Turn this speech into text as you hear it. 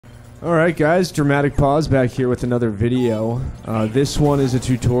Alright guys, dramatic pause back here with another video. This one is a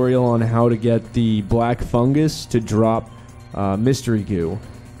tutorial on how to get the Black Fungus to drop Mystery Goo.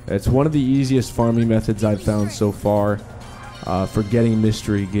 It's one of the easiest farming methods I've found so far for getting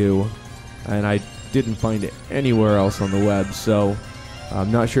Mystery Goo, and I didn't find it anywhere else on the web, so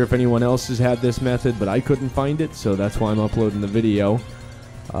I'm not sure if anyone else has had this method, but I couldn't find it, so that's why I'm uploading the video.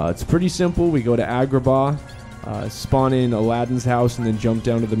 It's pretty simple. We go to Agrabah, spawn in Aladdin's house, and then jump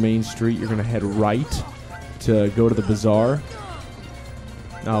down to the main street. You're going to head right to go to the bazaar.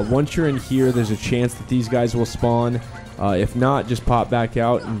 Once you're in here, there's a chance that these guys will spawn. If not, just pop back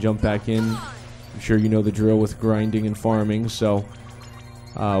out and jump back in. I'm sure you know the drill with grinding and farming. So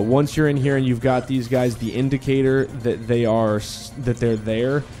once you're in here and you've got these guys, the indicator that they're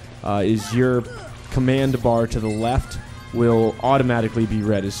there is your command bar to the left will automatically be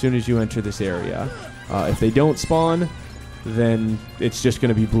red as soon as you enter this area. If they don't spawn, then it's just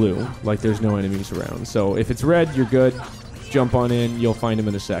going to be blue, like there's no enemies around. So if it's red, you're good. Jump on in, you'll find them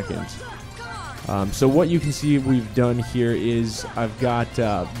in a second. So what you can see we've done here is I've got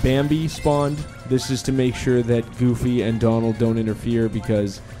Bambi spawned. This is to make sure that Goofy and Donald don't interfere,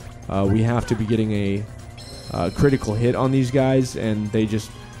 because we have to be getting a critical hit on these guys, and they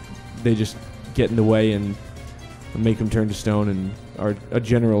just get in the way and make them turn to stone and are a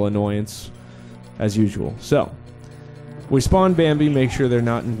general annoyance as usual. So we spawn Bambi, make sure they're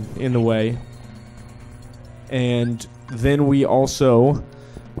not in the way, and then we also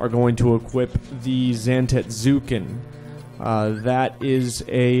are going to equip the Zantetzuken. That is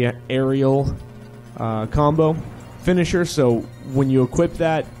a aerial combo finisher, so when you equip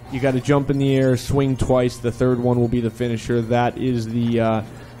that, you got to jump in the air, swing twice. The third one will be the finisher. That is the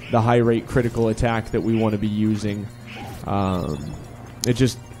high rate critical attack that we want to be using.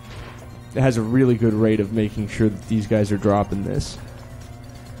 It has a really good rate of making sure that these guys are dropping this.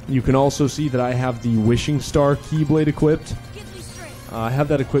 You can also see that I have the Wishing Star Keyblade equipped. I have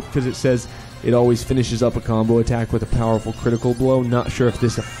that equipped because it says it always finishes up a combo attack with a powerful critical blow. Not sure if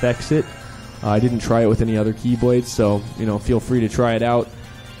this affects it. I didn't try it with any other Keyblades, so feel free to try it out.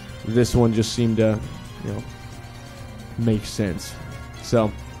 This one just seemed to make sense.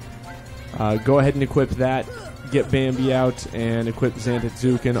 So go ahead and equip that. Get Bambi out and equip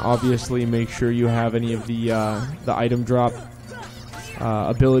Zantetzuken. Obviously, make sure you have any of the item drop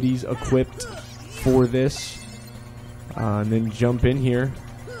abilities equipped for this. And then jump in here.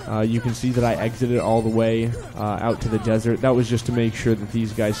 You can see that I exited all the way out to the desert. That was just to make sure that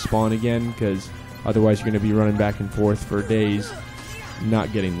these guys spawn again, because otherwise you're going to be running back and forth for days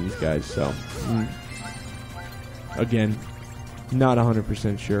not getting these guys. So, again, not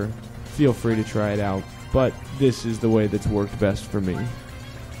 100% sure. Feel free to try it out, but this is the way that's worked best for me.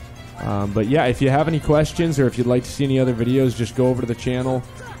 But yeah, if you have any questions or if you'd like to see any other videos, just go over to the channel.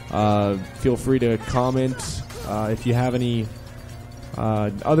 Feel free to comment. If you have any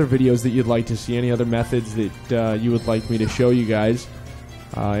other videos that you'd like to see, any other methods that you would like me to show you guys,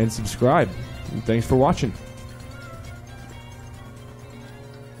 and subscribe. And thanks for watching.